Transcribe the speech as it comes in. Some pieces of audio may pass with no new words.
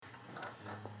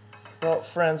Well,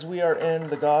 friends, we are in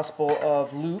the Gospel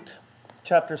of Luke,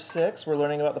 chapter 6. We're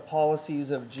learning about the policies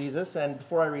of Jesus. And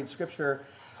before I read Scripture,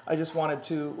 I just wanted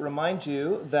to remind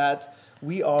you that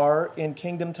we are in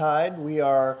Kingdom Tide. We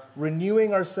are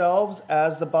renewing ourselves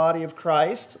as the body of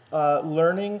Christ,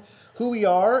 learning who we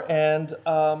are and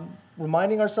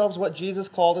reminding ourselves what Jesus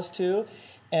called us to.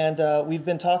 And we've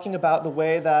been talking about the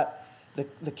way that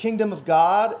the kingdom of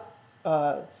God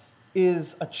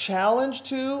is a challenge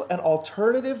to, an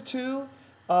alternative to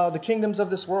the kingdoms of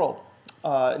this world,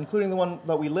 including the one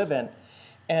that we live in.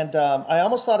 And I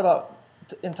almost thought about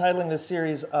entitling this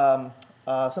series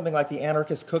something like the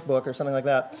Anarchist Cookbook or something like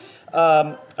that.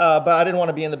 But I didn't want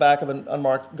to be in the back of an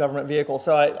unmarked government vehicle,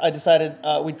 so I decided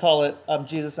we'd call it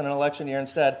Jesus in an Election Year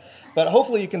instead. But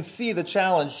hopefully you can see the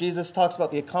challenge. Jesus talks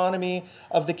about the economy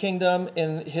of the kingdom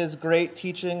in his great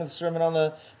teaching, the Sermon on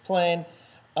the Plain.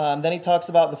 Then he talks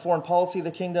about the foreign policy of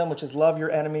the kingdom, which is love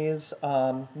your enemies,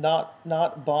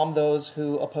 not bomb those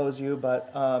who oppose you,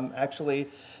 but actually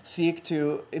seek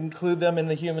to include them in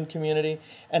the human community.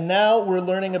 And now we're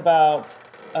learning about,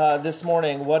 this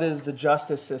morning, what does the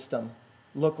justice system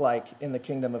look like in the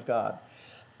kingdom of God?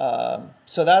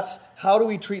 So that's how do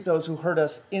we treat those who hurt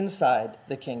us inside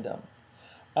the kingdom?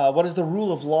 What does the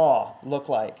rule of law look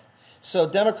like? So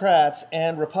Democrats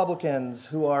and Republicans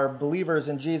who are believers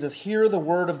in Jesus, hear the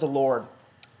word of the Lord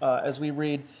as we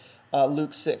read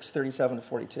Luke 6, 37 to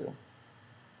 42.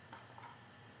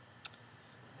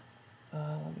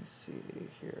 Let me see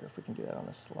here if we can do that on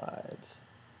the slides.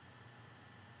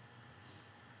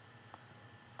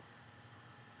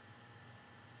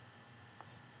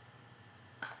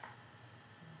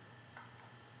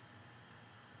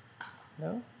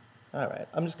 No? All right,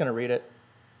 I'm just going to read it.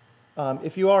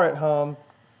 If you are at home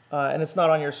and it's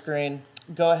not on your screen,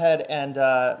 go ahead and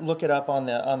look it up on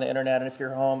the internet. And if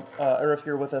you're home or if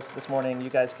you're with us this morning,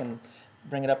 you guys can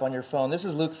bring it up on your phone. This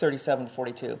is Luke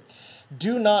 37:42.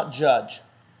 Do not judge,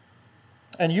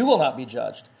 and you will not be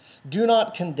judged. Do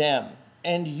not condemn,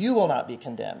 and you will not be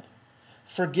condemned.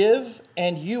 Forgive,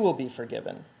 and you will be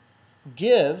forgiven.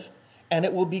 Give, and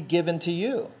it will be given to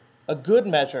you. A good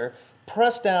measure,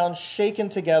 pressed down, shaken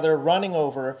together, running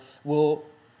over, will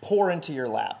pour into your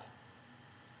lap.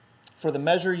 For the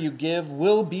measure you give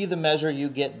will be the measure you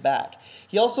get back.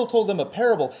 He also told them a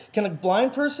parable. Can a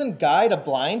blind person guide a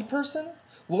blind person?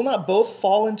 Will not both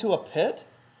fall into a pit?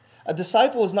 A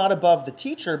disciple is not above the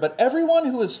teacher, but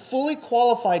everyone who is fully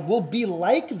qualified will be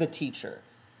like the teacher.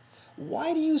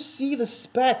 Why do you see the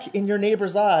speck in your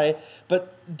neighbor's eye,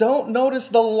 but don't notice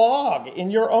the log in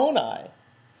your own eye?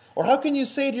 Or how can you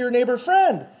say to your neighbor,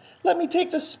 friend, let me take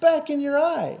the speck in your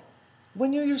eye,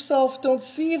 when you yourself don't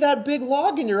see that big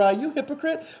log in your eye? You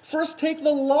hypocrite, first take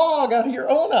the log out of your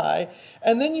own eye,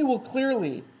 and then you will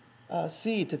clearly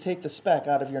see to take the speck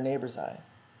out of your neighbor's eye.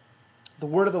 The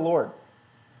word of the Lord.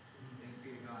 Thanks be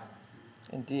to God.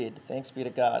 Indeed, thanks be to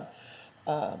God.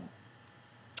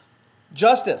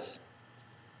 Justice.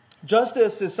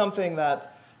 Justice is something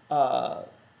that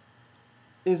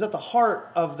is at the heart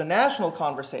of the national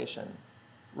conversation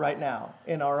right now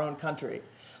in our own country.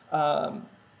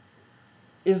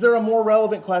 Is there a more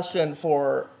relevant question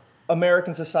for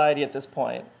American society at this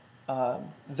point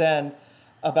than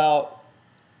about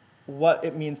what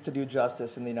it means to do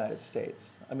justice in the United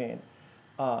States? I mean,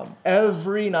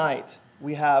 every night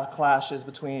we have clashes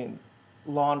between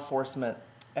law enforcement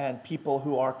and people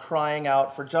who are crying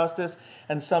out for justice,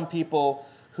 and some people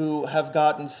who have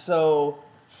gotten so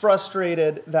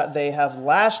frustrated that they have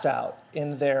lashed out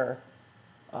in their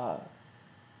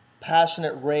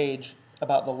passionate rage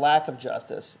about the lack of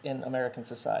justice in American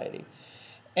society.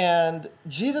 And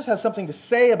Jesus has something to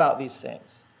say about these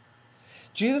things.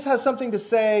 Jesus has something to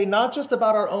say not just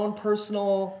about our own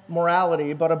personal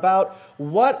morality, but about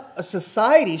what a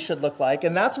society should look like.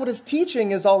 And that's what his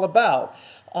teaching is all about.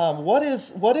 What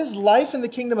is life in the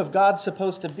kingdom of God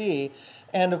supposed to be?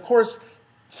 And of course,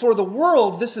 for the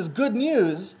world, this is good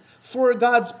news. For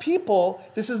God's people,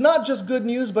 this is not just good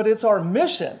news, but it's our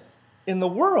mission in the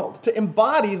world to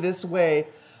embody this way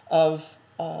of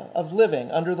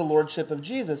living under the lordship of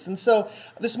Jesus. And so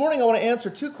this morning I want to answer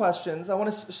two questions. I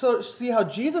want to see how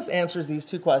Jesus answers these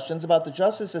two questions about the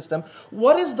justice system.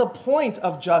 What is the point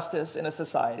of justice in a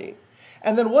society?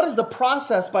 And then what is the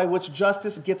process by which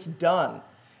justice gets done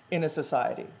in a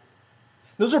society?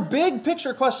 Those are big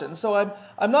picture questions. So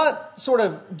I'm not sort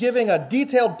of giving a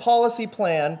detailed policy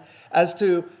plan as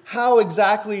to how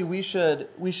exactly we should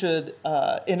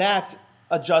enact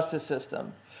a justice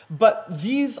system. But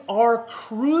these are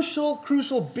crucial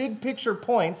big picture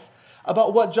points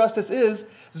about what justice is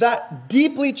that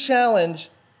deeply challenge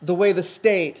the way the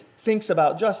state thinks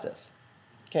about justice.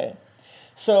 Okay,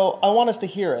 So I want us to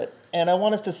hear it, and I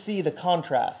want us to see the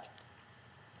contrast.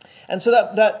 And so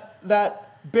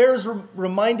that bears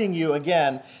reminding you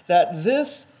again that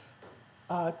this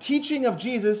teaching of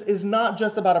Jesus is not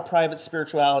just about a private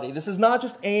spirituality. This is not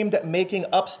just aimed at making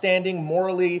upstanding,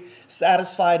 morally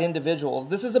satisfied individuals.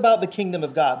 This is about the kingdom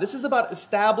of God. This is about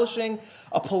establishing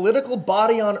a political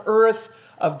body on earth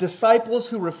of disciples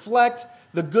who reflect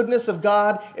the goodness of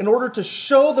God in order to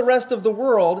show the rest of the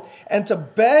world and to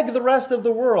beg the rest of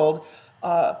the world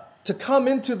to come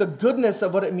into the goodness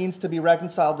of what it means to be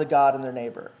reconciled to God and their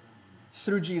neighbor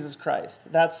through Jesus Christ.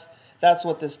 That's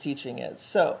what this teaching is.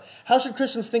 So, how should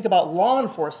Christians think about law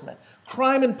enforcement,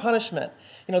 crime and punishment?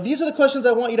 These are the questions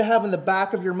I want you to have in the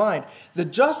back of your mind. The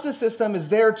justice system is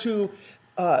there to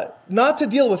not to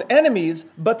deal with enemies,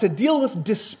 but to deal with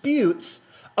disputes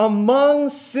among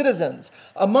citizens,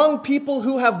 among people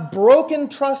who have broken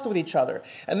trust with each other.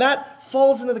 And that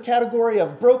falls into the category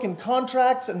of broken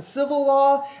contracts and civil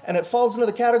law, and it falls into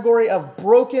the category of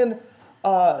broken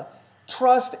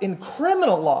trust in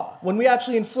criminal law. When we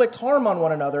actually inflict harm on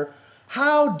one another,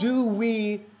 how do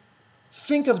we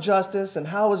think of justice and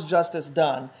how is justice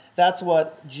done? That's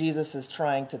what Jesus is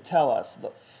trying to tell us.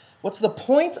 What's the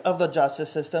point of the justice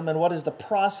system and what is the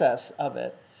process of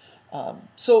it?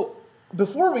 So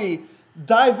before we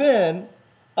dive in,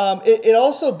 it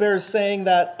also bears saying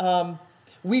that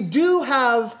we do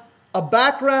have a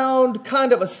background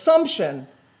kind of assumption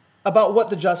about what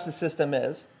the justice system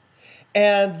is.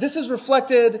 And this is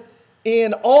reflected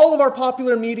in all of our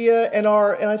popular media and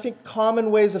I think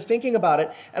common ways of thinking about it.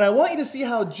 And I want you to see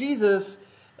how Jesus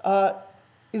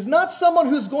is not someone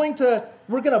who's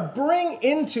we're going to bring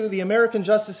into the American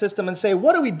justice system and say,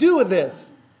 what do we do with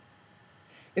this?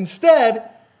 Instead,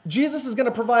 Jesus is going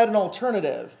to provide an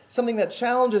alternative, something that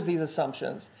challenges these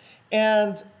assumptions.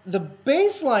 And the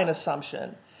baseline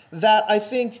assumption that I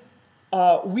think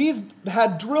we've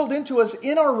had drilled into us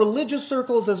in our religious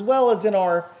circles as well as in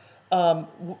our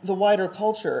the wider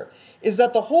culture is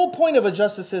that the whole point of a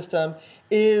justice system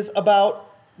is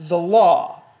about the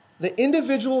law. The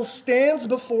individual stands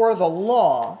before the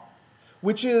law,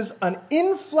 which is an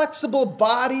inflexible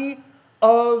body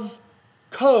of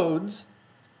codes,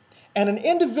 and an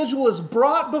individual is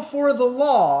brought before the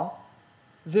law,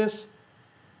 this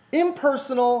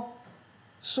impersonal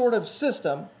sort of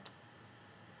system,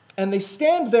 and they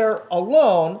stand there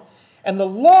alone, and the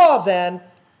law then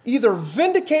either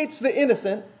vindicates the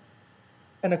innocent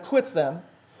and acquits them,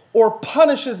 or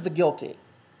punishes the guilty.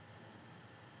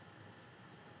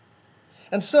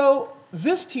 And so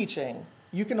this teaching,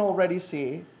 you can already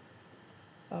see,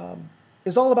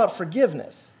 is all about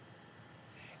forgiveness.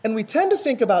 And we tend to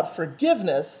think about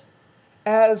forgiveness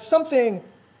as something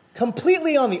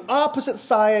completely on the opposite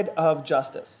side of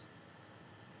justice.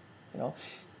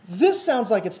 This sounds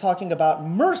like it's talking about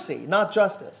mercy, not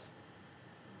justice.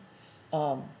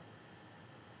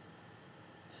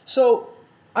 So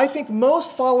I think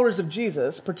most followers of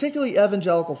Jesus, particularly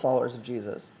evangelical followers of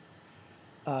Jesus,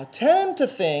 tend to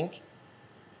think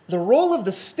the role of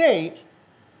the state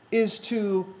is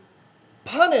to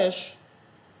punish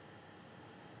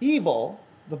evil.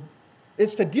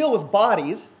 It's to deal with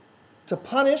bodies, to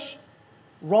punish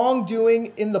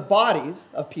wrongdoing in the bodies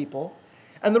of people.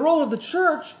 And the role of the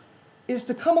church is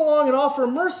to come along and offer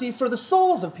mercy for the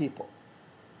souls of people.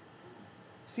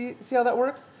 See how that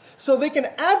works? So they can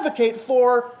advocate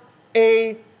for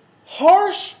a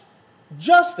harsh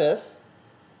justice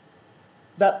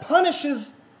that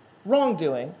punishes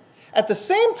wrongdoing. At the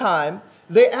same time,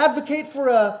 they advocate for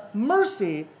a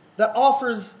mercy that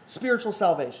offers spiritual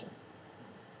salvation.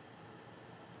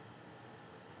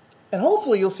 And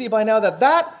hopefully you'll see by now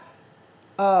that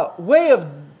way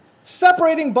of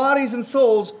separating bodies and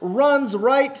souls runs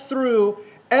right through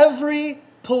every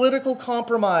political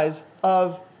compromise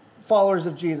of followers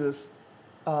of Jesus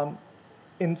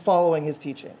in following his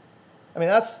teaching. I mean,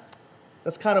 that's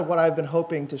kind of what I've been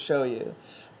hoping to show you.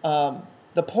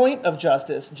 The point of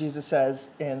justice, Jesus says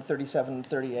in 37 and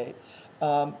 38,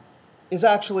 is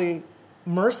actually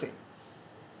mercy.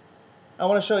 I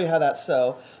want to show you how that's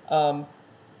so.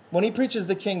 When he preaches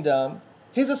the kingdom,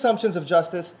 his assumptions of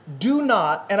justice do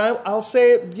not, and I'll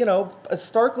say it, as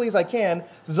starkly as I can,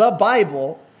 the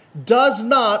Bible does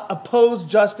not oppose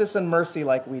justice and mercy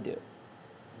like we do.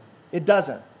 It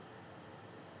doesn't.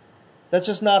 That's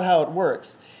just not how it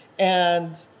works.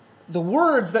 And the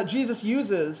words that Jesus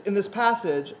uses in this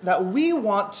passage that we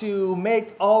want to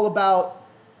make all about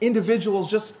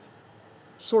individuals just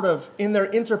sort of in their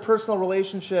interpersonal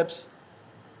relationships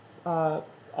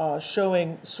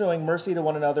showing mercy to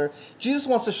one another. Jesus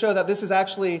wants to show that this is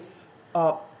actually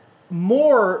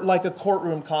more like a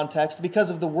courtroom context because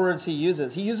of the words he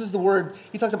uses. He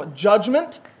talks about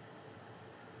judgment.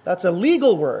 That's a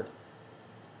legal word,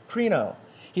 krino.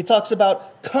 He talks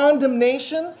about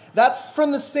condemnation. That's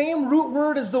from the same root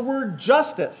word as the word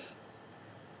justice,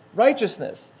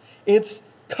 righteousness. It's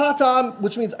kata,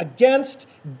 which means against,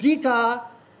 dika,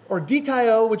 or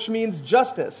dikaio, which means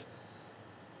justice.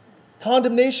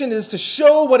 Condemnation is to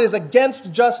show what is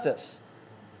against justice.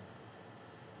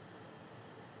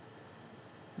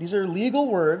 These are legal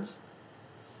words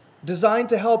designed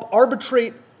to help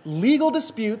arbitrate legal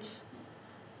disputes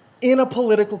in a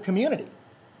political community.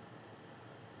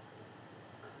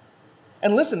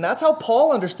 And listen, that's how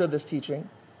Paul understood this teaching.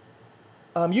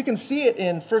 You can see it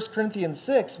in 1 Corinthians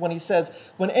 6 when he says,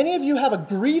 when any of you have a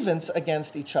grievance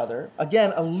against each other,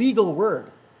 again, a legal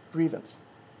word, grievance,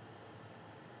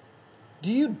 do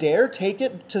you dare take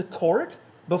it to court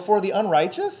before the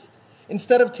unrighteous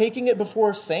instead of taking it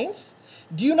before saints?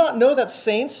 Do you not know that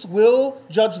saints will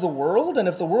judge the world? And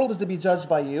if the world is to be judged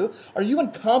by you, are you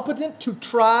incompetent to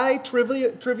try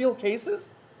trivial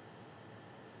cases?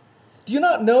 Do you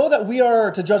not know that we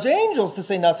are to judge angels, to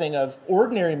say nothing of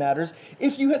ordinary matters?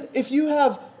 If you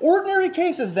have ordinary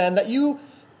cases, then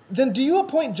do you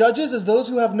appoint judges as those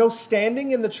who have no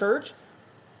standing in the church?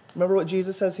 Remember what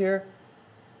Jesus says here?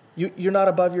 You're not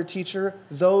above your teacher.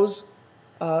 Those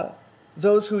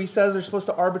who he says are supposed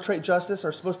to arbitrate justice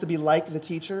are supposed to be like the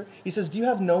teacher. He says, do you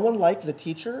have no one like the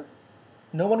teacher?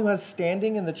 No one who has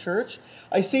standing in the church?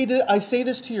 I say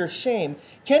this to your shame.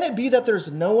 Can it be that there's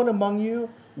no one among you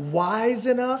wise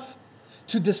enough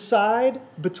to decide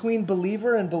between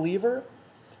believer and believer?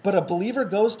 But a believer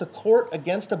goes to court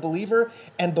against a believer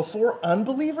and before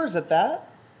unbelievers at that?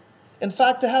 In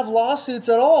fact, to have lawsuits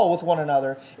at all with one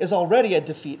another is already a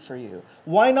defeat for you.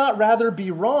 Why not rather be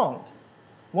wronged?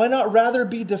 Why not rather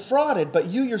be defrauded? But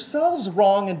you yourselves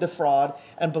wrong and defraud,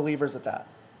 and believers at that.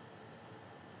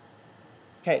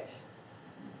 Okay,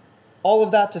 all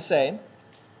of that to say,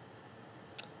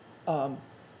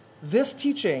 this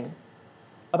teaching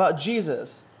about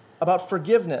Jesus, about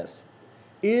forgiveness,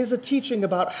 is a teaching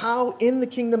about how in the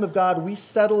kingdom of God we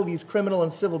settle these criminal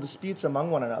and civil disputes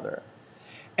among one another.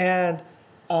 And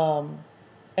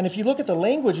if you look at the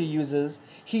language he uses,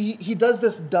 he does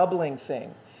this doubling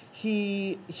thing.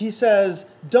 He says,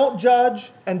 don't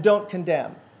judge and don't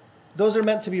condemn. Those are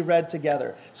meant to be read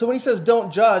together. So when he says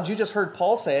don't judge, you just heard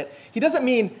Paul say it. He doesn't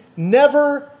mean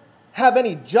never have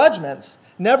any judgments,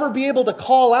 never be able to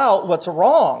call out what's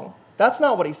wrong. That's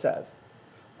not what he says.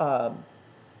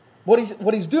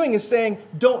 What he's doing is saying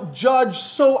don't judge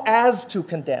so as to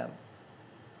condemn.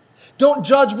 Don't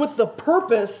judge with the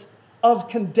purpose of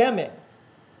condemning.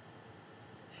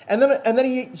 And then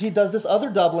he does this other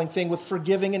doubling thing with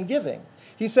forgiving and giving.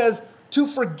 He says to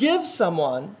forgive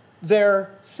someone their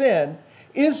sin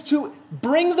is to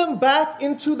bring them back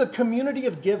into the community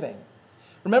of giving.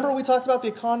 Remember we talked about the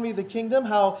economy of the kingdom,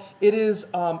 how it is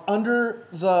under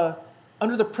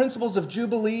the principles of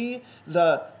Jubilee,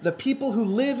 the people who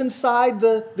live inside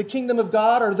the kingdom of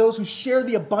God are those who share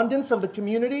the abundance of the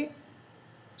community,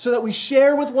 so that we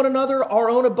share with one another our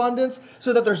own abundance,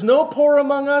 so that there's no poor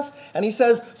among us. And he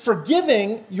says,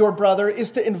 forgiving your brother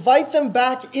is to invite them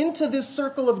back into this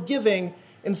circle of giving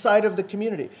inside of the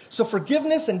community. So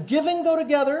forgiveness and giving go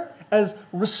together as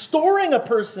restoring a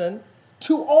person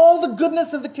to all the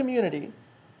goodness of the community.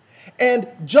 And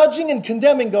judging and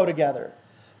condemning go together.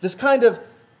 This kind of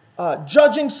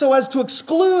judging so as to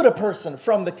exclude a person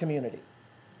from the community.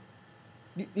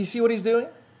 You see what he's doing?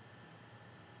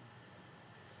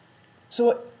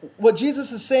 So what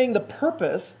Jesus is saying, the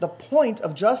purpose, the point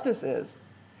of justice is,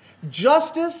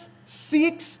 justice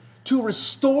seeks to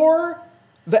restore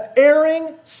the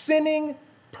erring, sinning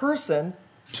person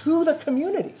to the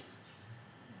community.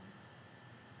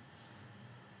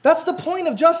 That's the point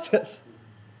of justice.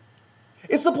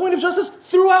 It's the point of justice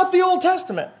throughout the Old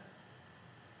Testament.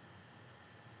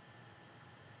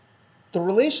 The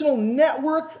relational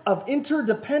network of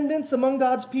interdependence among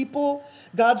God's people,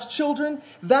 God's children,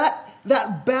 that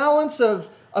balance of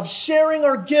sharing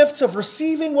our gifts, of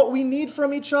receiving what we need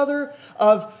from each other,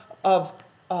 of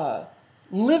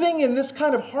living in this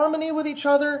kind of harmony with each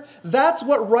other, that's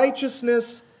what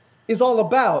righteousness is all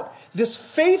about. This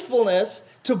faithfulness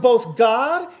to both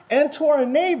God and to our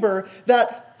neighbor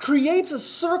that creates a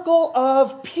circle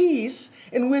of peace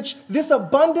in which this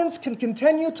abundance can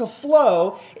continue to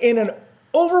flow in an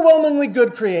overwhelmingly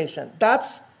good creation.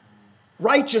 That's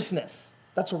righteousness.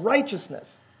 That's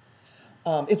righteousness.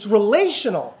 It's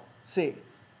relational, see.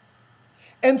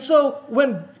 And so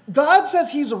when God says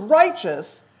he's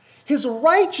righteous, his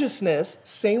righteousness,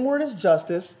 same word as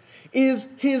justice, is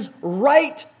his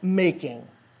right making.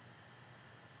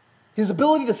 His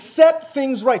ability to set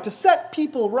things right, to set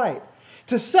people right,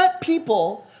 to set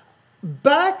people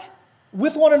back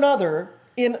with one another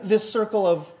in this circle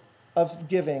of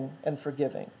giving and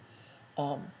forgiving.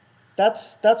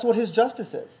 That's what his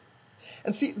justice is.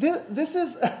 And see, this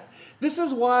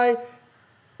is why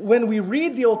when we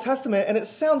read the Old Testament, and it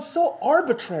sounds so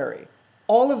arbitrary,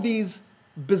 all of these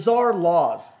bizarre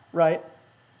laws, right?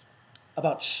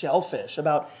 About shellfish,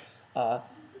 about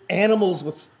animals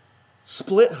with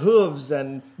split hooves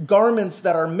and garments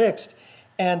that are mixed.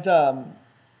 And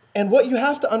what you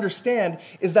have to understand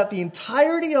is that the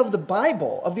entirety of the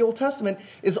Bible, of the Old Testament,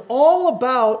 is all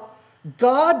about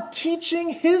God teaching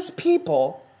his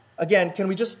people. Again, can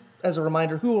we just, as a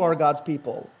reminder, who are God's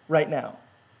people right now?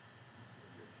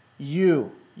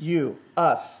 You,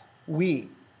 us, we.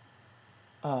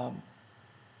 The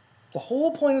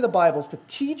whole point of the Bible is to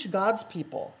teach God's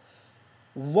people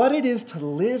what it is to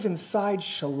live inside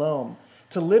shalom,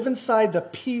 to live inside the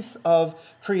peace of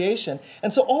creation.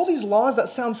 And so all these laws that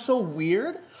sound so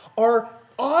weird are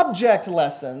object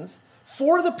lessons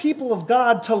for the people of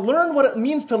God to learn what it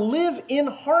means to live in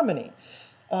harmony.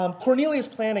 Cornelius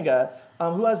Plantinga,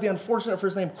 who has the unfortunate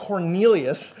first name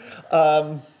Cornelius,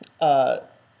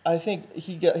 I think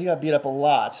he got beat up a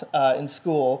lot in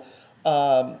school.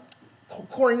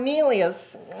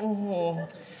 Cornelius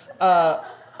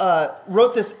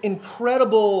wrote this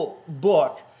incredible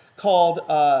book called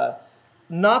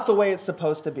Not the Way It's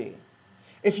Supposed to Be.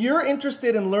 If you're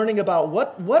interested in learning about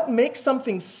what makes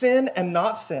something sin and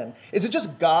not sin, is it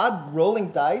just God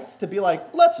rolling dice to be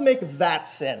like, let's make that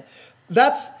sin?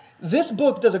 This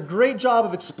book does a great job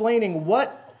of explaining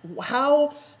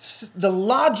how the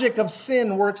logic of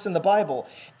sin works in the Bible.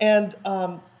 And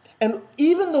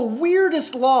even the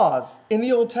weirdest laws in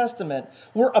the Old Testament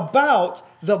were about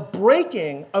the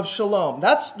breaking of shalom.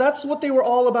 That's what they were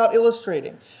all about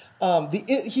illustrating.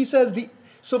 He says,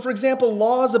 so for example,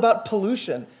 laws about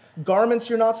pollution, garments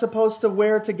you're not supposed to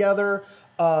wear together,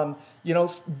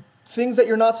 things that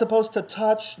you're not supposed to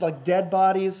touch, like dead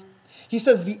bodies. He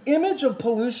says the image of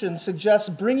pollution suggests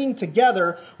bringing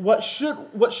together what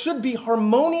should be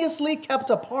harmoniously kept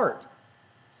apart.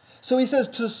 So he says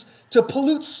to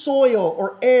pollute soil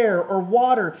or air or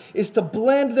water is to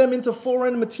blend them into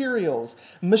foreign materials.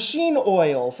 Machine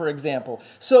oil, for example.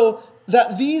 So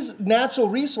that these natural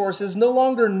resources no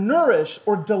longer nourish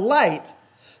or delight.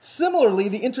 Similarly,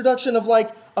 the introduction of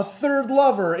like a third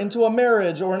lover into a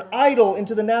marriage or an idol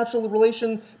into the natural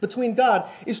relation between God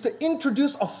is to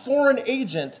introduce a foreign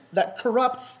agent that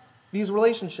corrupts these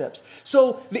relationships.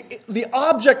 So the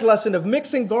object lesson of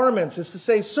mixing garments is to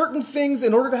say certain things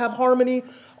in order to have harmony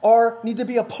need to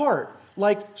be apart,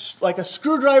 like a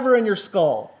screwdriver in your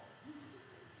skull.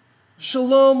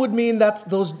 Shalom would mean that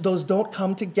those don't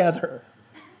come together,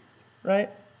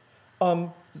 right?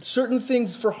 Certain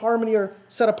things for harmony are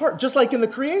set apart, just like in the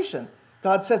creation.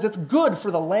 God says it's good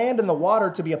for the land and the water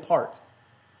to be apart,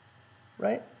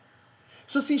 right?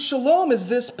 So see, shalom is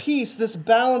this peace, this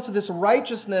balance, this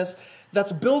righteousness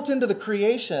that's built into the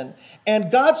creation,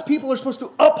 and God's people are supposed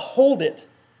to uphold it.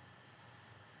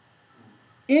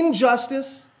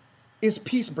 Injustice is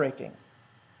peace breaking.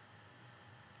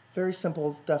 Very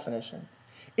simple definition.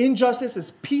 Injustice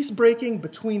is peace breaking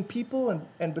between people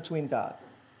and between God.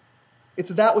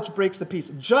 It's that which breaks the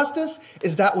peace. Justice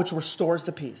is that which restores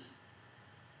the peace.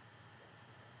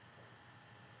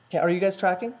 Okay, are you guys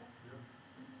tracking?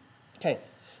 Okay,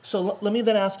 so let me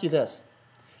then ask you this.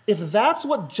 If that's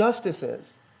what justice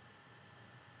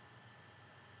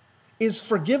is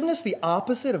forgiveness the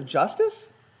opposite of justice?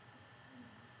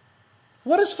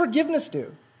 What does forgiveness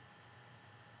do?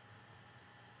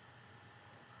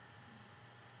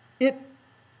 It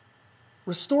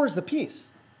restores the peace.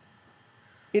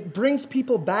 It brings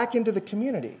people back into the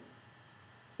community.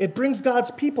 It brings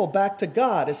God's people back to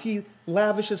God as he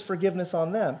lavishes forgiveness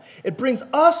on them. It brings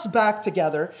us back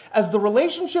together as the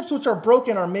relationships which are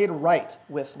broken are made right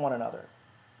with one another.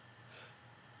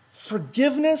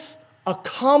 Forgiveness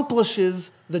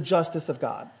accomplishes the justice of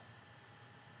God.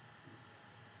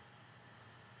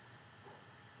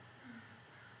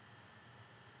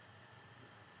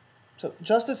 So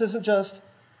justice isn't just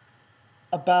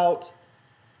about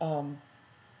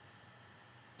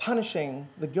punishing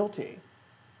the guilty.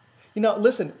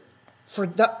 Listen, for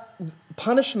that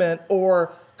punishment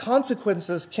or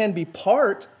consequences can be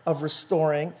part of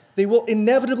restoring. They will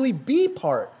inevitably be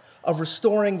part of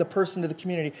restoring the person to the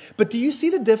community. But do you see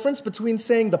the difference between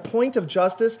saying the point of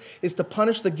justice is to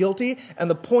punish the guilty and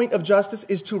the point of justice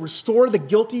is to restore the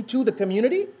guilty to the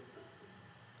community?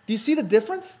 Do you see the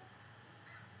difference?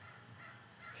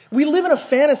 We live in a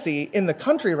fantasy in the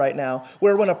country right now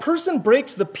where when a person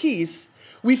breaks the peace,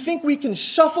 we think we can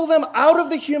shuffle them out of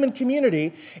the human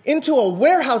community into a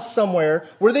warehouse somewhere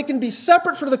where they can be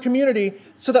separate from the community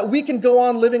so that we can go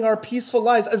on living our peaceful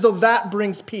lives as though that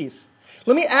brings peace.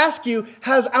 Let me ask you,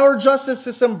 has our justice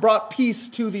system brought peace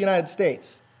to the United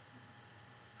States?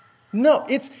 No,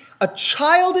 it's a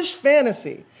childish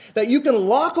fantasy that you can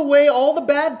lock away all the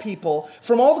bad people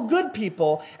from all the good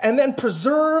people and then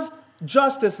preserve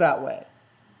justice that way.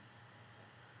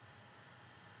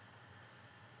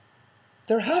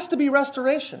 There has to be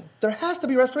restoration. There has to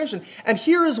be restoration. And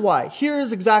here is why. Here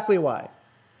is exactly why.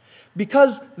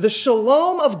 Because the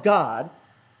shalom of God,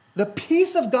 the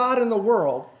peace of God in the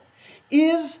world,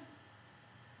 is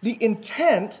the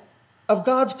intent of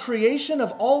God's creation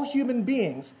of all human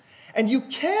beings. And you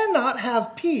cannot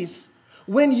have peace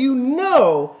when you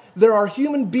know there are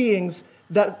human beings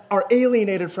that are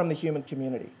alienated from the human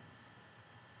community.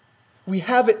 We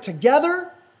have it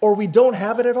together or we don't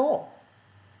have it at all.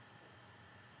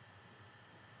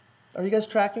 Are you guys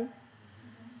tracking?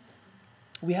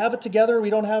 We have it together, we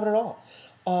don't have it at all.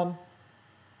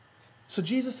 So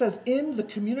Jesus says, in the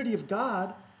community of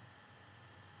God,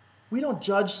 we don't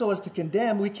judge so as to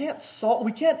condemn. We can't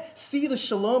see the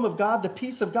shalom of God, the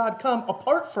peace of God come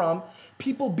apart from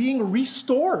people being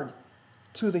restored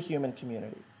to the human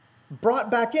community,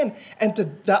 brought back in. And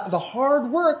the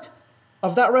hard work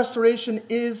of that restoration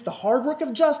is the hard work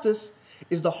of justice,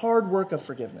 is the hard work of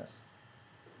forgiveness.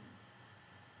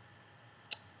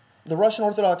 The Russian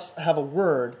Orthodox have a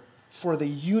word for the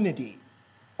unity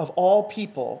of all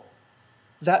people.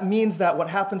 That means that what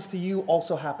happens to you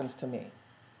also happens to me.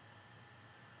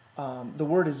 The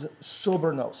word is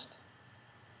sobernost.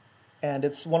 And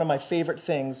it's one of my favorite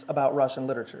things about Russian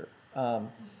literature.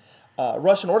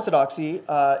 Russian Orthodoxy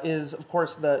is, of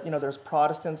course, there's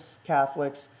Protestants,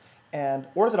 Catholics, and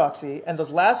Orthodoxy. And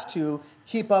those last two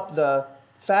keep up the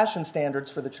fashion standards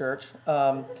for the church.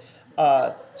 So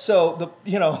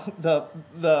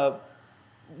the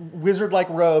wizard-like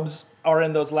robes are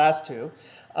in those last two,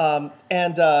 and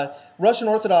Russian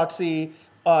Orthodoxy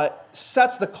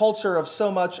sets the culture of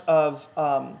so much of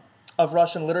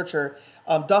Russian literature.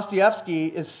 Dostoevsky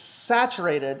is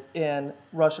saturated in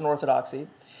Russian Orthodoxy,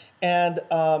 and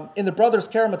in The Brothers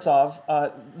Karamazov,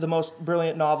 the most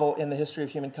brilliant novel in the history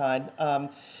of humankind,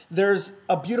 there's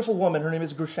a beautiful woman. Her name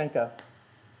is Grushenka,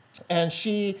 and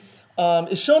she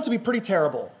is shown to be pretty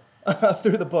terrible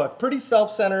through the book. Pretty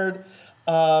self-centered,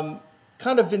 kind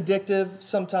of vindictive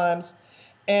sometimes.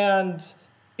 And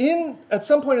at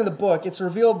some point in the book, it's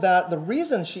revealed that the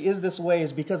reason she is this way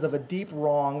is because of a deep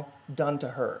wrong done to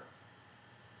her.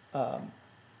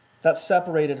 That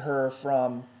separated her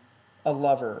from a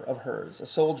lover of hers, a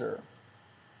soldier.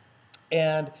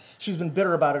 And she's been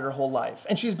bitter about it her whole life.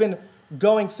 And she's been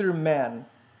going through men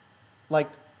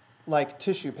like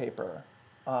tissue paper,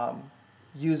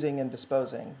 using and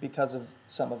disposing because of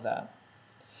some of that.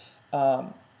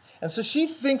 And so she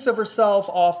thinks of herself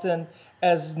often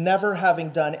as never having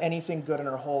done anything good in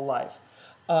her whole life.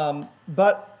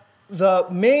 But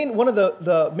one of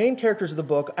the main characters of the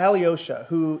book, Alyosha,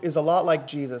 who is a lot like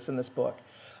Jesus in this book,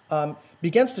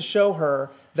 begins to show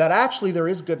her that actually there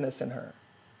is goodness in her,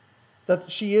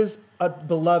 that she is a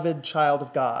beloved child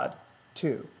of God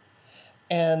too.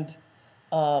 And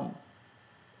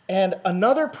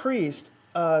another priest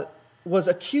was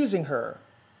accusing her.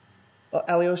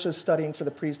 Alyosha is studying for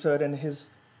the priesthood, and his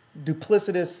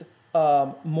duplicitous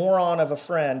moron of a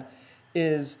friend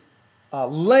is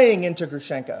laying into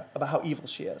Grushenka about how evil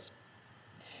she is.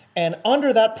 And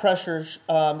under that pressure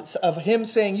of him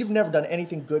saying, "You've never done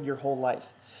anything good your whole life,"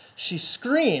 she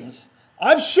screams,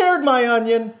 "I've shared my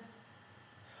onion!"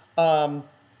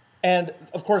 And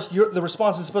of course, the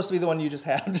response is supposed to be the one you just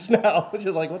had just now, which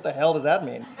is like, what the hell does that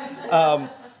mean?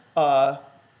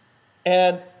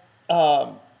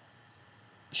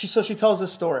 She tells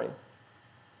this story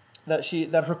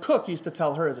that her cook used to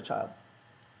tell her as a child.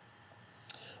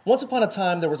 Once upon a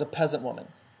time, there was a peasant woman,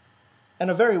 and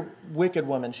a very wicked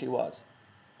woman she was.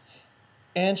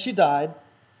 And she died,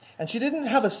 and she didn't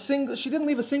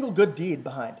leave a single good deed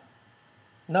behind.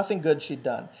 Nothing good she'd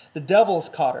done. The devils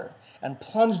caught her and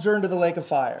plunged her into the lake of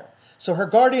fire. So her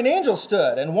guardian angel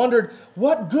stood and wondered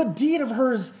what good deed of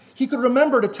hers he could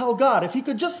remember to tell God. If he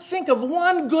could just think of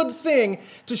one good thing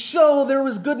to show there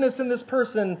was goodness in this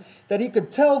person that he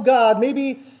could tell God,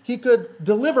 maybe he could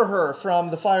deliver her from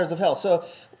the fires of hell. So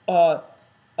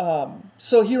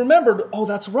he remembered, oh,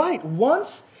 that's right.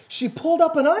 Once she pulled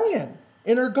up an onion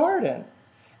in her garden,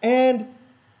 and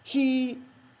she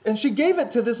gave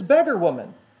it to this beggar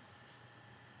woman.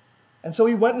 And so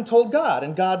he went and told God,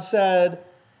 and God said,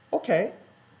 okay,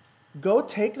 go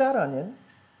take that onion,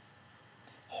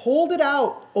 hold it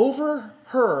out over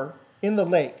her in the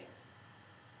lake,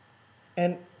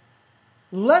 and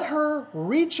let her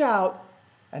reach out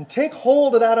and take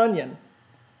hold of that onion,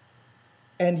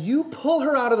 and you pull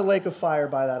her out of the lake of fire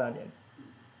by that onion.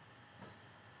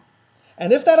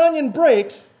 And if that onion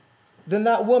breaks, then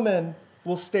that woman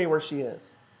will stay where she is.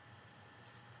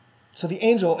 So the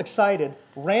angel, excited,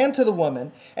 ran to the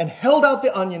woman and held out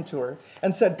the onion to her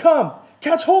and said, "Come,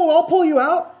 catch hold, I'll pull you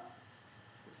out."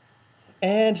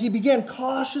 And he began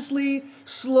cautiously,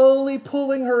 slowly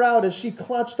pulling her out as she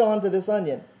clutched onto this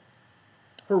onion,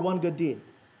 her one good deed.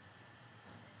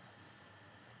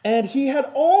 And he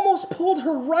had almost pulled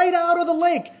her right out of the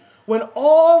lake when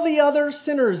all the other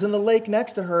sinners in the lake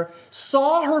next to her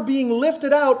saw her being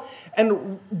lifted out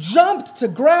and jumped to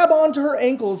grab onto her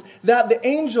ankles, that the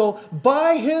angel,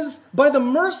 by the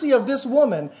mercy of this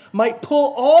woman, might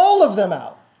pull all of them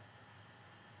out.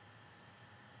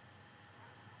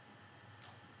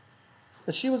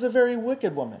 But she was a very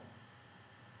wicked woman,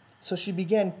 so she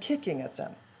began kicking at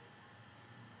them.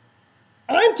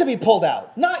 "I'm to be pulled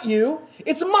out, not you.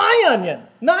 It's my onion,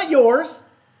 not yours."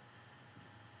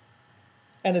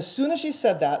 And as soon as she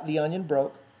said that, the onion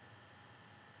broke,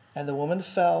 and the woman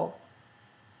fell,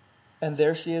 and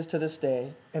there she is to this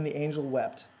day, and the angel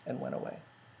wept and went away.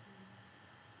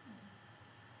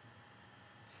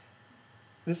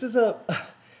 This is a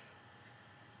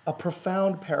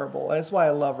profound parable, and that's why I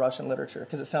love Russian literature,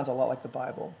 because it sounds a lot like the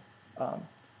Bible.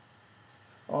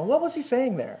 What was he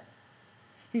saying there?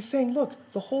 He's saying, look,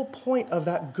 the whole point of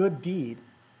that good deed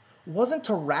wasn't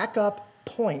to rack up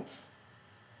points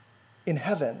in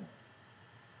heaven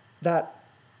that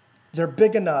they're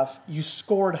big enough, you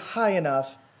scored high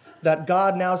enough that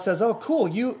God now says, "Oh, cool,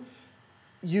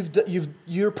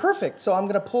 you're perfect, so I'm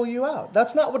going to pull you out."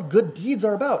 That's not what good deeds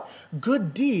are about.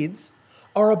 Good deeds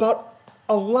are about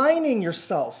aligning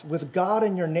yourself with God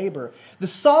and your neighbor. The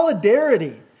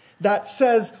solidarity that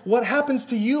says what happens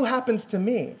to you happens to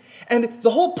me. And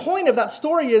the whole point of that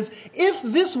story is, if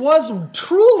this was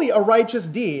truly a righteous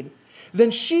deed, then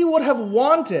she would have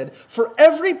wanted for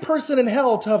every person in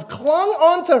hell to have clung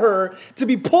onto her to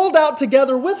be pulled out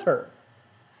together with her.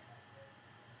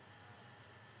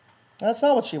 That's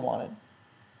not what she wanted.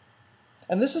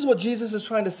 And this is what Jesus is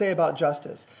trying to say about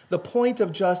justice. The point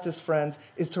of justice, friends,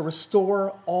 is to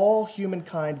restore all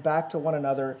humankind back to one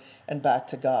another and back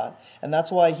to God. And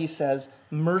that's why he says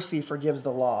mercy forgives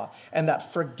the law. And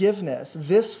that forgiveness,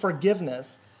 this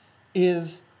forgiveness,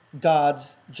 is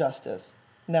God's justice.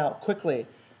 Now, quickly,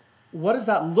 what does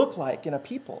that look like in a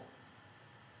people?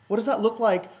 What does that look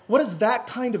like? What does that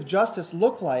kind of justice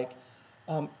look like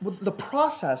with the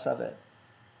process of it?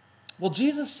 Well,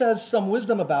 Jesus says some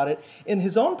wisdom about it in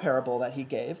his own parable that he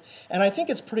gave, and I think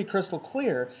it's pretty crystal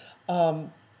clear. The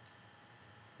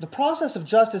process of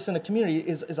justice in a community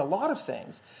is a lot of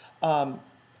things.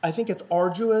 I think it's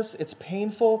arduous, it's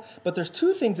painful, but there's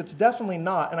two things it's definitely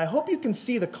not, and I hope you can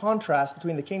see the contrast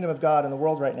between the kingdom of God and the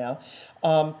world right now.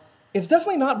 It's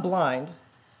definitely not blind,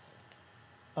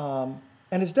 and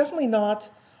it's definitely not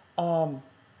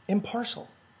impartial.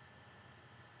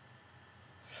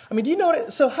 I mean, do you know,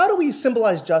 so how do we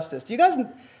symbolize justice?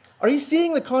 Are you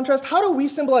seeing the contrast? How do we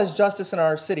symbolize justice in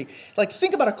our city? Like,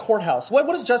 think about a courthouse. What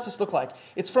does justice look like?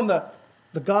 It's from the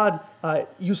god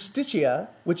Justitia,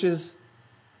 which is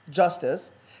justice.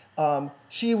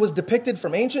 She was depicted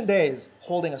from ancient days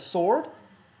holding a sword.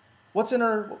 What's in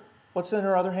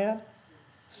her other hand?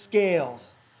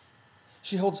 Scales.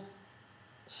 She holds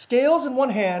scales in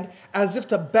one hand as if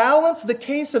to balance the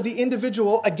case of the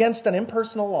individual against an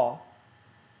impersonal law.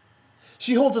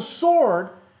 She holds a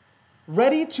sword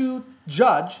ready to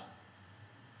judge.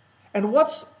 And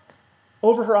what's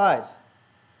over her eyes?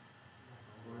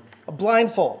 A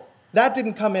blindfold. That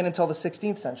didn't come in until the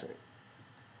 16th century,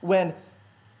 when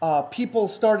people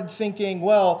started thinking,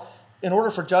 well, in order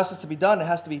for justice to be done, it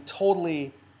has to be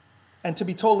totally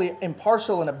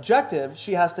impartial and objective,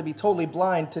 she has to be totally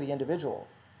blind to the individual.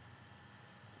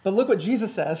 But look what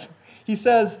Jesus says. He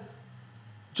says,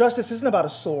 justice isn't about a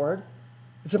sword.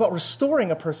 It's about restoring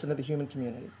a person to the human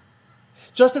community.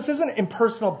 Justice isn't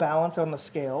impersonal balance on the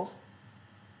scales.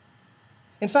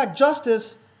 In fact,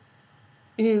 justice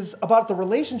is about the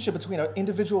relationship between an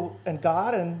individual and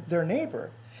God and their neighbor.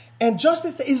 And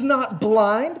justice is not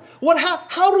blind.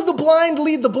 How do the blind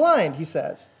lead the blind, he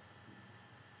says?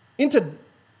 Into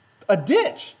a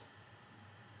ditch.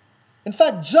 In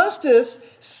fact, justice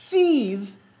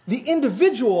sees the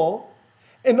individual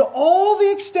in all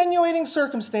the extenuating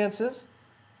circumstances,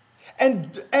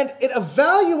 and it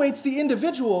evaluates the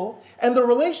individual and the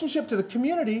relationship to the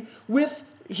community with,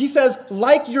 he says,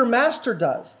 like your master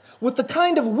does. with the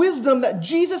kind of wisdom that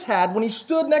Jesus had when he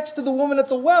stood next to the woman at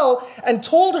the well and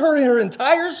told her her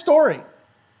entire story.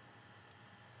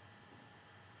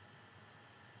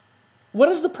 What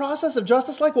is the process of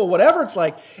justice like? Well, whatever it's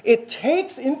like, it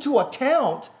takes into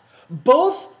account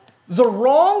both the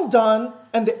wrong done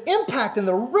and the impact and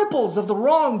the ripples of the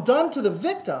wrong done to the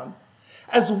victim,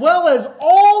 as well as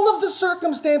all of the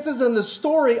circumstances and the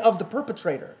story of the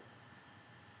perpetrator.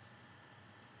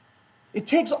 It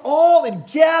gathers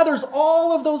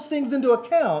all of those things into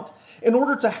account in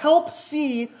order to help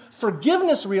see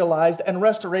forgiveness realized and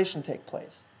restoration take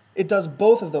place. It does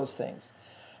both of those things.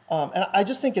 And I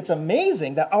just think it's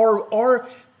amazing that our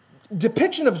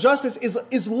depiction of justice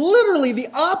is literally the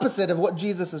opposite of what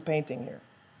Jesus is painting here.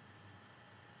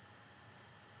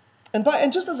 And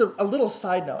just as a little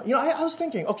side note, I was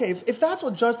thinking, okay, if that's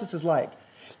what justice is like,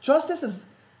 justice is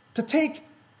to take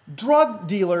drug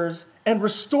dealers and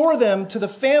restore them to the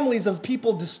families of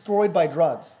people destroyed by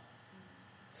drugs.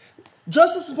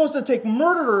 Justice is supposed to take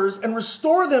murderers and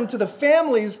restore them to the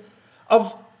families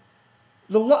of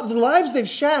the lives they've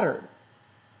shattered.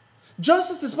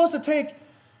 Justice is supposed to take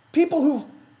people who've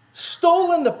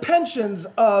stolen the pensions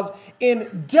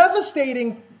in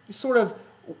devastating sort of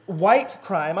white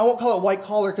crime. I won't call it white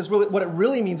collar because really, what it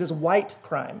really means is white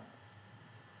crime.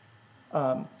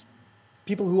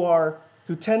 People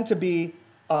who tend to be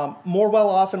more well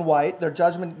off and white, their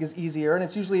judgment is easier, and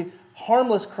it's usually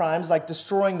harmless crimes like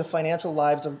destroying the financial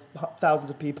lives of thousands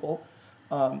of people.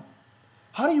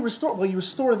 How do you restore? Well, you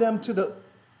restore them to the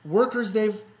workers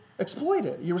they've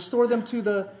exploited. You restore them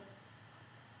to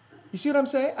you see what I'm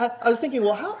saying? I was thinking,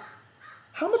 well,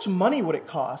 how much money would it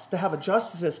cost to have a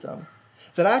justice system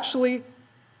that actually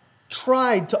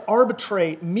tried to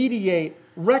arbitrate, mediate,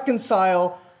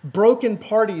 reconcile broken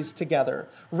parties together,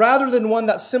 rather than one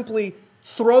that simply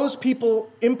throws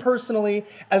people impersonally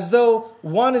as though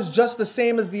one is just the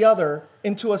same as the other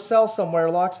into a cell somewhere,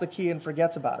 locks the key, and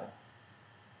forgets about it.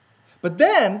 But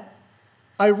then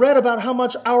I read about how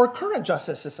much our current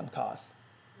justice system costs.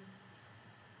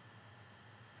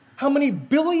 How many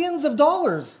billions of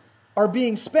dollars are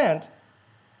being spent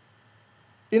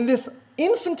in this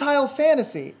infantile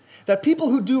fantasy that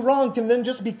people who do wrong can then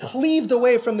just be cleaved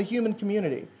away from the human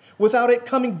community without it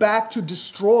coming back to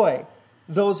destroy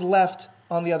those left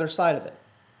on the other side of it.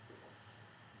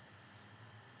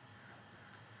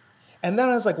 And then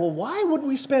I was like, well, why would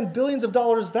we spend billions of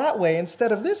dollars that way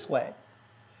instead of this way?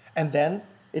 And then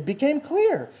it became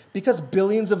clear, because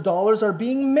billions of dollars are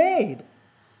being made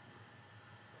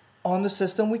on the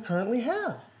system we currently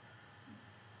have.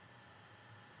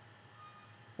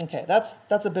 Okay, that's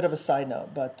a bit of a side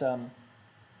note, but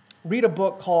read a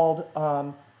book called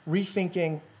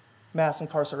Rethinking Mass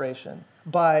Incarceration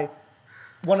by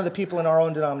one of the people in our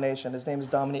own denomination. His name is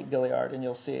Dominique Gilliard, and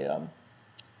you'll see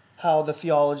how the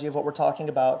theology of what we're talking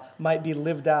about might be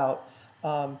lived out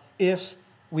if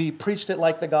we preached it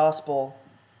like the gospel,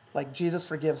 like Jesus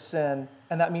forgives sin,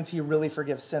 and that means he really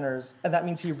forgives sinners, and that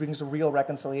means he brings a real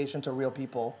reconciliation to real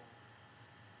people.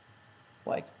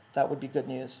 Like, that would be good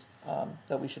news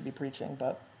that we should be preaching.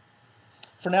 But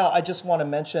for now, I just want to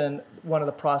mention one of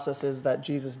the processes that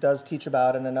Jesus does teach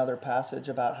about in another passage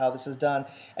about how this is done.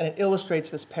 And it illustrates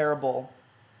this parable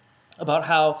about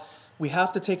how we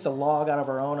have to take the log out of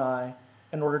our own eye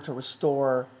in order to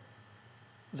restore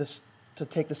this, to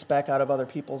take the speck out of other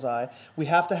people's eye. We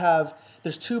have to have,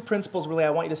 there's two principles really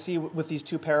I want you to see with these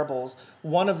two parables.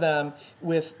 One of them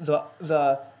with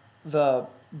the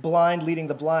blind leading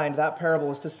the blind. That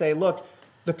parable is to say, look,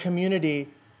 the community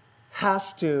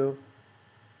has to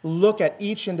look at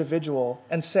each individual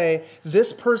and say,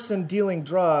 this person dealing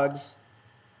drugs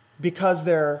because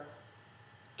they're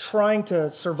trying to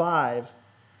survive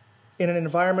in an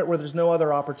environment where there's no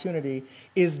other opportunity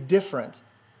is different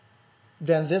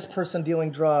than this person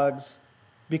dealing drugs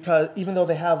because even though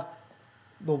they have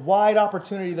the wide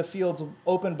opportunity, the fields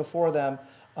open before them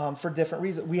for different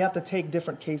reasons, we have to take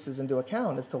different cases into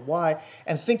account as to why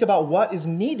and think about what is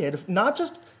needed, not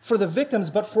just for the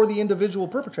victims, but for the individual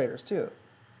perpetrators too.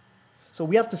 So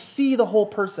we have to see the whole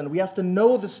person. We have to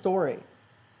know the story.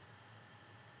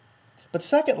 But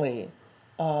secondly,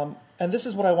 and this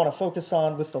is what I want to focus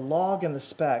on with the log and the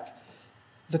speck,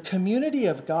 the community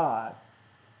of God,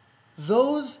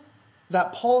 those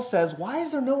that Paul says, why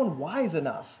is there no one wise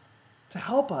enough to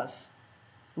help us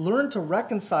learn to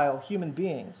reconcile human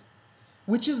beings,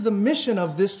 which is the mission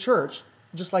of this church,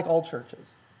 just like all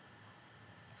churches.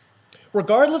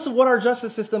 Regardless of what our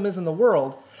justice system is in the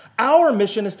world, our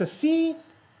mission is to see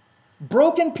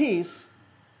broken peace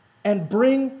and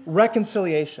bring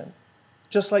reconciliation,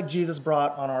 just like Jesus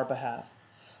brought on our behalf.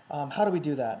 How do we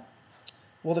do that?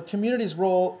 Well, the community's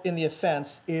role in the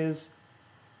offense is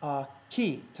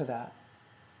key to that.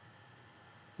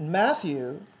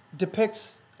 Matthew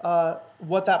depicts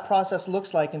what that process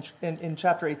looks like in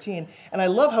chapter 18. And I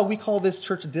love how we call this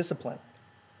church discipline,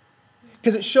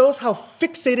 because it shows how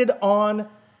fixated on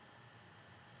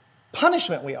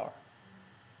punishment we are,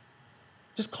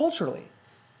 just culturally.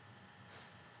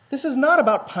 This is not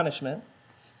about punishment.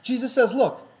 Jesus says,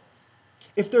 look,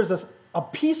 if there's a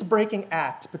peace-breaking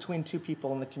act between two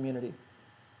people in the community,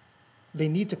 they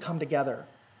need to come together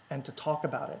and to talk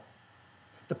about it.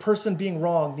 The person being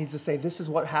wronged needs to say, this is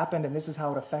what happened and this is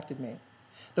how it affected me.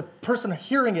 The person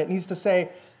hearing it needs to say,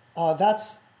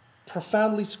 that's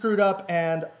profoundly screwed up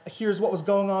and here's what was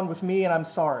going on with me and I'm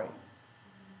sorry.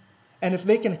 And if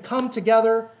they can come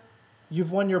together,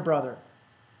 you've won your brother.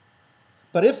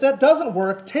 But if that doesn't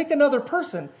work, take another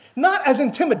person, not as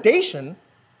intimidation,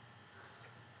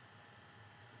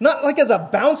 not like as a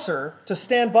bouncer to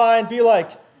stand by and be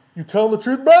like, you telling the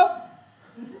truth, bro?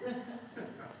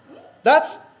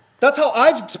 That's how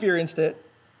I've experienced it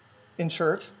in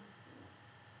church.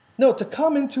 No, to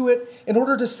come into it in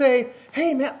order to say,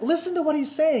 hey, man, listen to what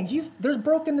he's saying. There's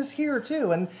brokenness here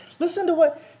too. And listen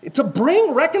to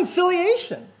bring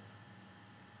reconciliation.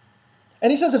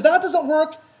 And he says, if that doesn't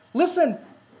work, listen,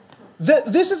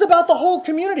 this is about the whole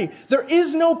community. There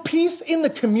is no peace in the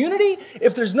community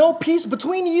if there's no peace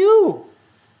between you.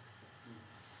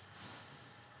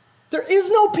 There is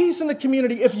no peace in the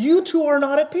community if you two are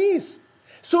not at peace.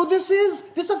 So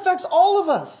this affects all of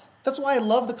us. That's why I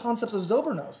love the concepts of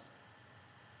Zobernost.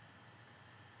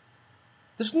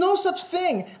 There's no such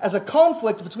thing as a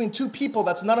conflict between two people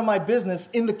that's none of my business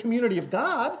in the community of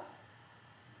God.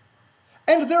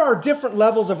 And there are different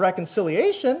levels of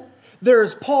reconciliation.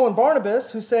 There's Paul and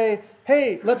Barnabas who say,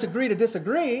 hey, let's agree to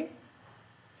disagree.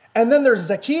 And then there's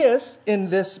Zacchaeus in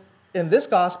this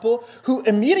gospel who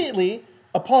immediately,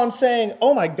 upon saying,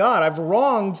 oh my God, I've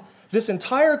wronged this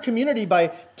entire community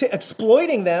by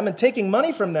exploiting them and taking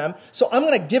money from them, so I'm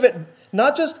going to give it,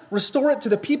 not just restore it to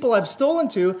the people I've stolen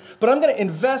to, but I'm going to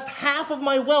invest half of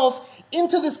my wealth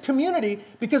into this community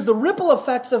because the ripple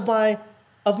effects of my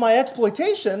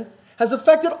exploitation has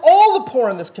affected all the poor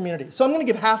in this community. So I'm going to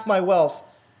give half my wealth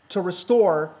to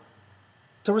restore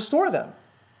them.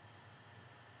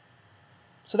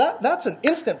 So that's an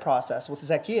instant process with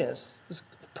Zacchaeus. This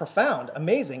profound,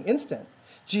 amazing, instant.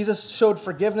 Jesus showed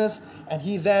forgiveness, and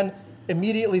he then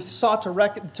immediately sought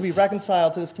to be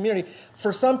reconciled to this community.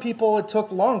 For some people, it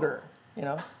took longer,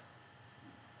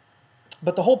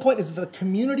 But the whole point is that the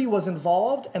community was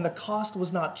involved, and the cost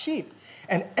was not cheap.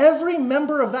 And every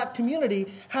member of that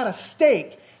community had a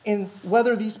stake in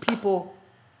whether these people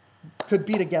could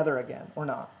be together again or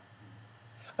not.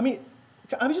 I mean,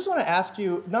 I just want to ask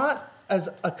you, not as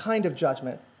a kind of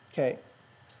judgment, okay,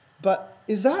 but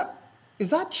is that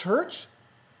church?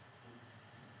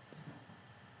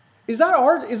 Is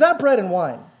that bread and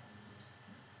wine?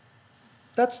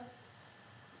 That's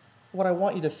what I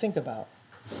want you to think about.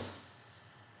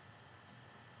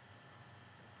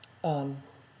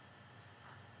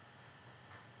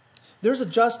 There's a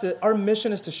justice. Our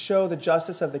mission is to show the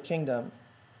justice of the kingdom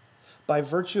by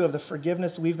virtue of the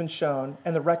forgiveness we've been shown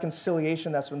and the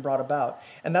reconciliation that's been brought about.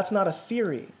 And that's not a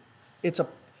theory.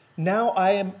 Now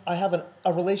I have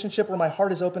a relationship where my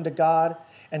heart is open to God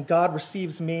and God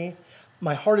receives me.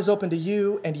 My heart is open to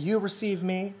you and you receive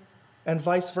me, and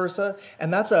vice versa.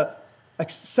 And that's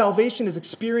salvation is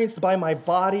experienced by my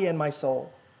body and my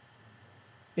soul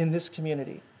in this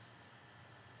community.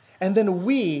 And then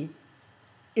we,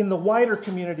 in the wider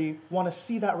community, want to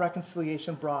see that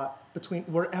reconciliation brought between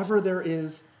wherever there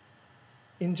is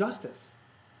injustice.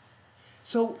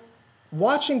 So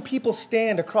watching people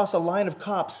stand across a line of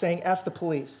cops saying, F the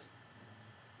police.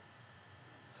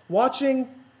 Watching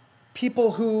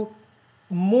people who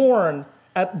mourn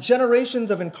at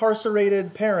generations of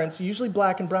incarcerated parents, usually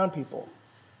black and brown people.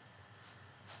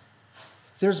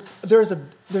 There's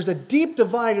a deep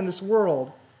divide in this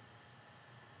world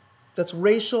that's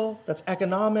racial, that's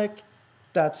economic,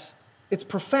 it's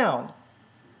profound.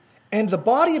 And the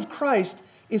body of Christ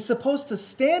is supposed to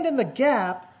stand in the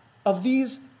gap of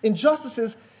these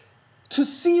injustices to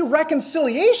see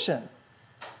reconciliation,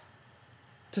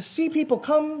 to see people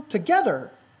come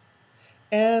together.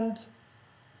 And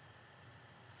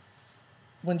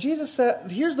when Jesus said,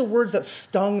 here's the words that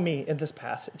stung me in this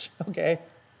passage, okay?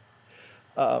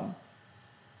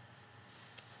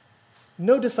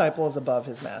 No disciple is above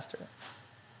his master.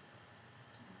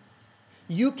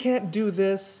 You can't do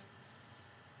this.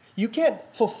 You can't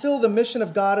fulfill the mission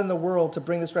of God in the world to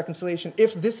bring this reconciliation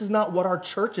if this is not what our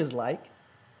church is like.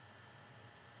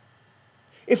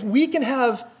 If we can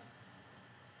have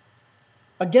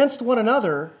against one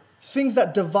another, things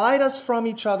that divide us from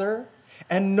each other,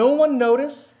 and no one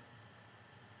notice,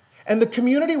 and the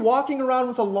community walking around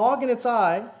with a log in its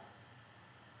eye, I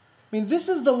mean, this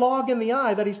is the log in the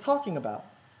eye that he's talking about.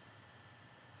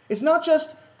 It's not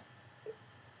just,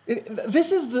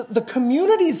 this is the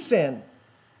community's sin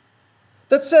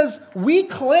that says we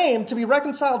claim to be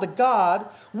reconciled to God,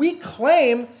 we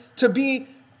claim to be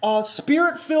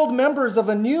Spirit-filled members of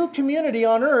a new community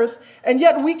on earth, and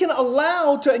yet we can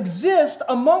allow to exist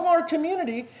among our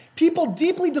community people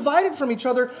deeply divided from each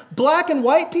other, black and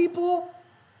white people,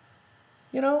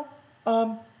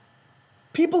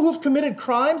 people who've committed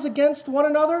crimes against one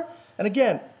another. And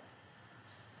again,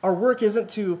 our work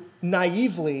isn't to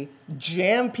naively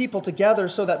jam people together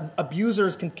so that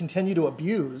abusers can continue to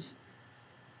abuse,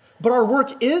 but our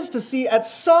work is to see at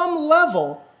some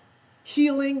level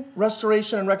healing,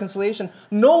 restoration, and reconciliation,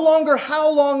 no matter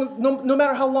how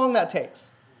long that takes.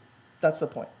 That's the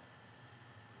point.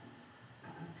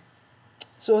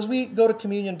 So as we go to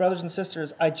communion, brothers and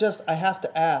sisters, I have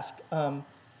to ask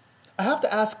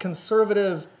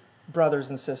conservative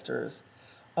brothers and sisters,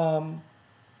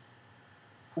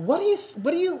 what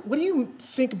do you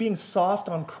think being soft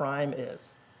on crime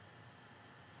is,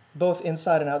 both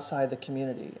inside and outside the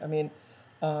community? I mean,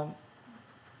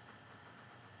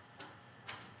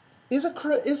 is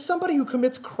somebody who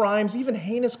commits crimes, even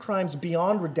heinous crimes,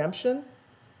 beyond redemption,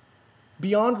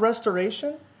 beyond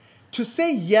restoration? To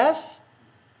say yes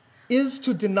is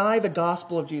to deny the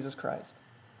gospel of Jesus Christ.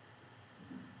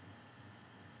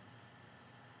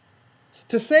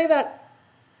 To say that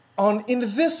in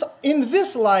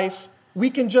this life we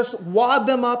can just wad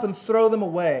them up and throw them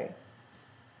away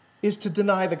is to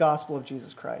deny the gospel of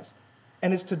Jesus Christ,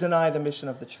 and is to deny the mission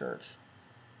of the church.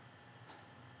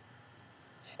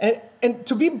 And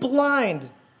to be blind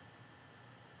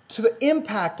to the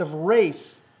impact of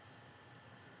race,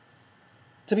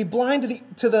 to be blind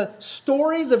to the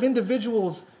stories of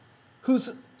individuals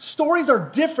whose stories are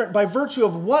different by virtue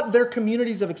of what their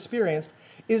communities have experienced,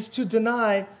 is to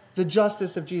deny the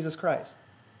justice of Jesus Christ.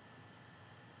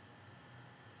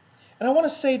 And I want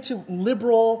to say to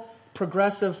liberal,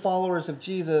 progressive followers of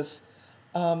Jesus,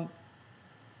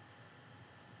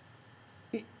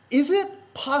 is it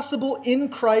possible in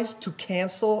Christ to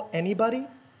cancel anybody?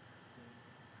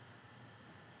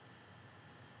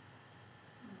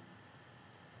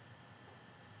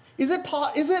 Is it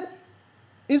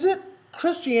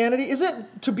Christianity? Is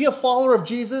it to be a follower of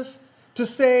Jesus to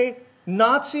say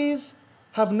Nazis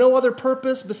have no other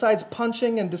purpose besides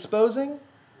punching and disposing?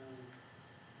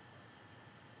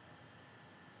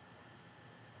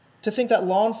 To think that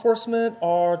law enforcement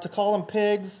are to call them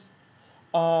pigs,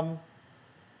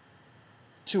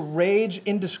 to rage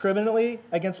indiscriminately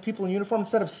against people in uniform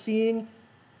instead of seeing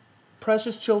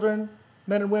precious children,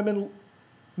 men and women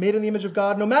made in the image of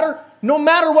God, no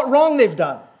matter what wrong they've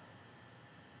done?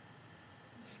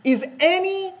 Is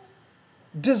any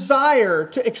desire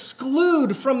to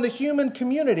exclude from the human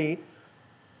community,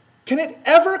 can it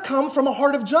ever come from a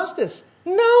heart of justice?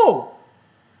 No.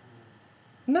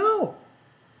 No.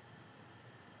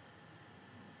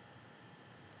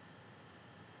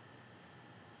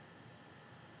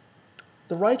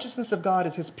 The righteousness of God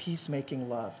is his peacemaking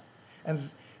love. And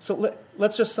so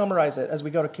let's just summarize it as we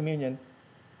go to communion.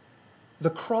 The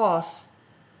cross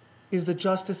is the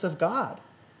justice of God.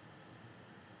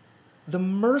 The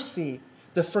mercy,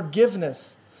 the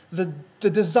forgiveness, the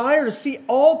desire to see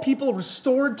all people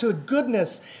restored to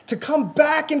goodness, to come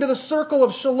back into the circle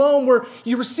of shalom where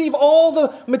you receive all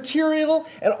the material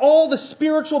and all the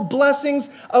spiritual blessings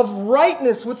of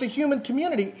rightness with the human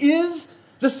community is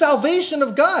the salvation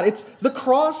of God. It's the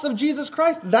cross of Jesus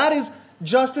Christ. That is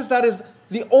justice. That is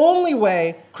the only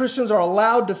way Christians are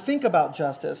allowed to think about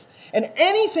justice. And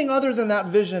anything other than that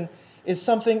vision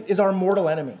is our mortal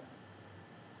enemy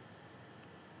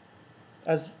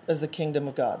as the kingdom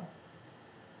of God.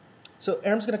 So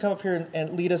Aaron's going to come up here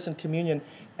and lead us in communion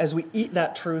as we eat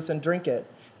that truth and drink it.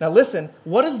 Now listen,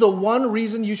 what is the one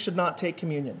reason you should not take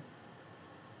communion?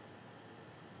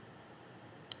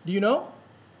 Do you know?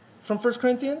 From 1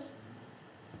 Corinthians?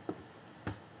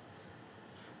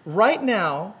 Right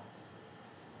now,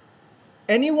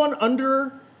 anyone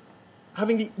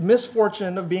having the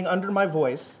misfortune of being under my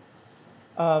voice,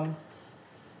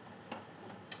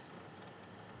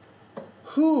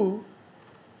 who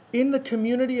in the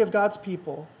community of God's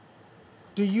people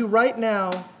do you right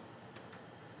now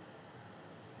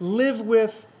live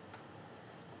with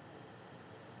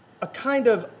a kind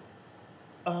of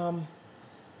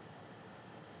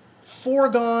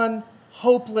foregone,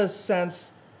 hopeless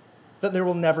sense that there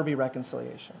will never be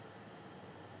reconciliation?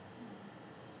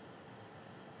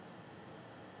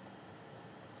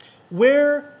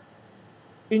 Where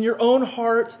in your own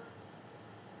heart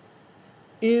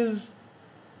is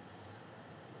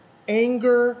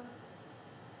anger,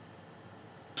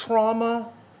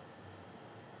 trauma,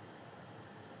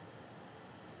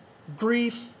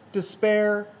 grief,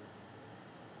 despair,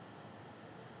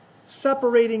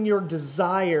 separating your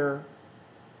desire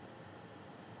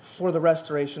for the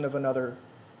restoration of another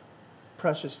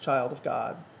precious child of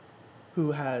God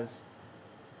who has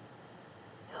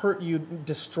hurt you,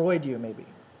 destroyed you maybe.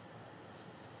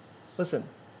 Listen,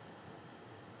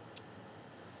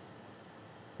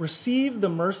 receive the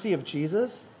mercy of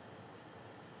Jesus.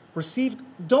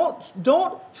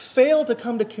 Don't fail to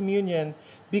come to communion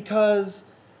because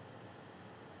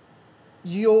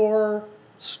you're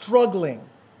struggling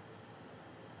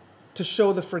to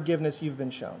show the forgiveness you've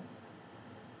been shown.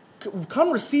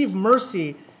 Come receive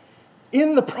mercy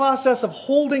in the process of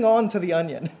holding on to the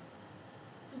onion.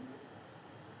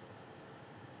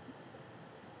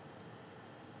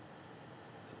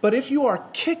 But if you are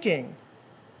kicking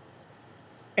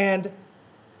and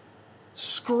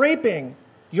scraping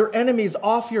your enemies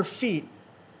off your feet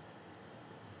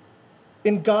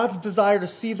in God's desire to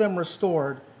see them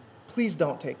restored, please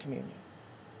don't take communion.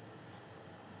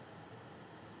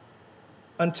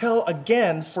 Until,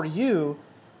 again, for you,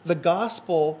 the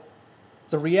gospel,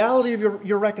 the reality of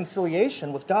your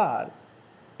reconciliation with God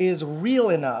is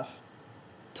real enough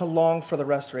to long for the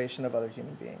restoration of other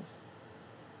human beings.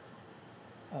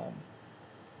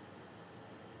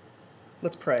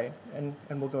 Let's pray, and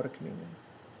we'll go to communion.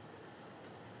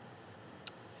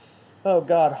 Oh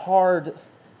God, hard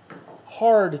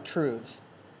truths.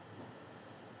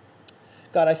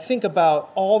 God, I think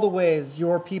about all the ways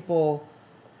your people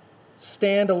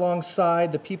stand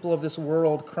alongside the people of this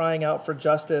world crying out for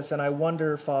justice, and I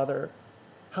wonder, Father,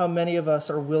 how many of us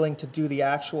are willing to do the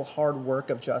actual hard work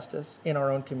of justice in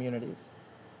our own communities.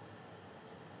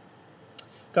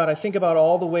 God, I think about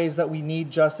all the ways that we need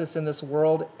justice in this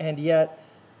world, and yet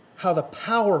how the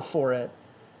power for it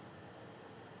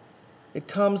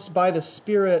comes by the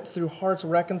Spirit through hearts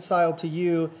reconciled to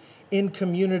you in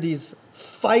communities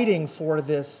fighting for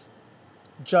this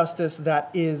justice that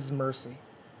is mercy.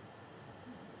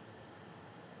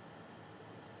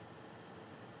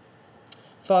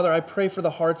 Father, I pray for the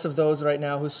hearts of those right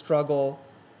now who struggle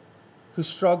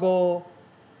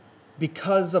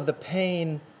because of the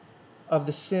pain of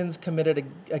the sins committed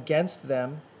against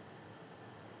them.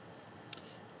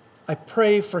 I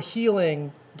pray for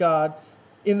healing, God,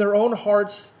 in their own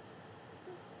hearts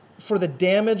for the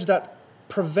damage that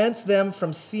prevents them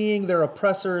from seeing their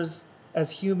oppressors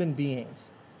as human beings.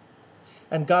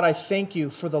 And God, I thank you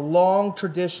for the long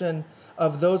tradition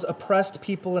of those oppressed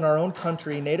people in our own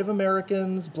country, Native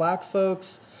Americans, black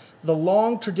folks, the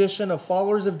long tradition of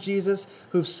followers of Jesus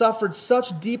who've suffered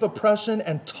such deep oppression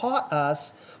and taught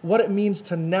us what it means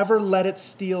to never let it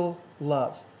steal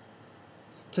love,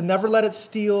 to never let it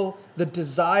steal the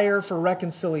desire for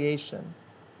reconciliation,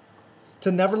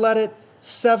 to never let it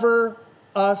sever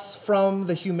us from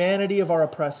the humanity of our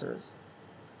oppressors.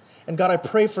 And God, I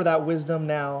pray for that wisdom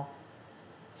now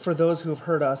for those who have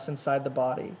hurt us inside the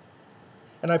body.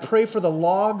 And I pray for the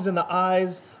logs in the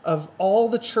eyes of all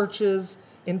the churches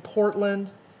in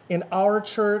Portland, in our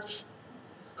church,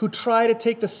 who try to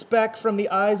take the speck from the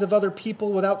eyes of other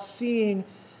people without seeing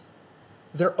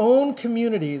their own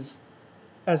communities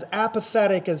as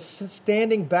apathetic as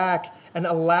standing back and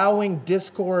allowing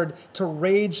discord to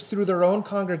rage through their own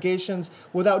congregations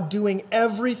without doing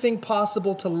everything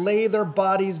possible to lay their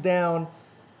bodies down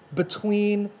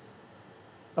between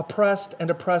oppressed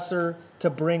and oppressor to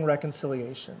bring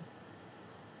reconciliation.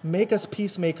 Make us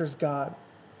peacemakers, God.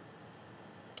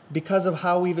 Because of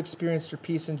how we've experienced your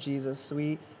peace in Jesus,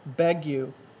 we beg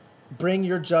you, bring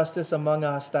your justice among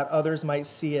us that others might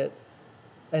see it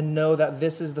and know that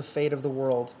this is the fate of the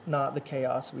world, not the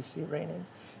chaos we see reigning.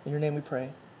 In your name we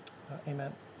pray.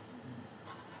 Amen.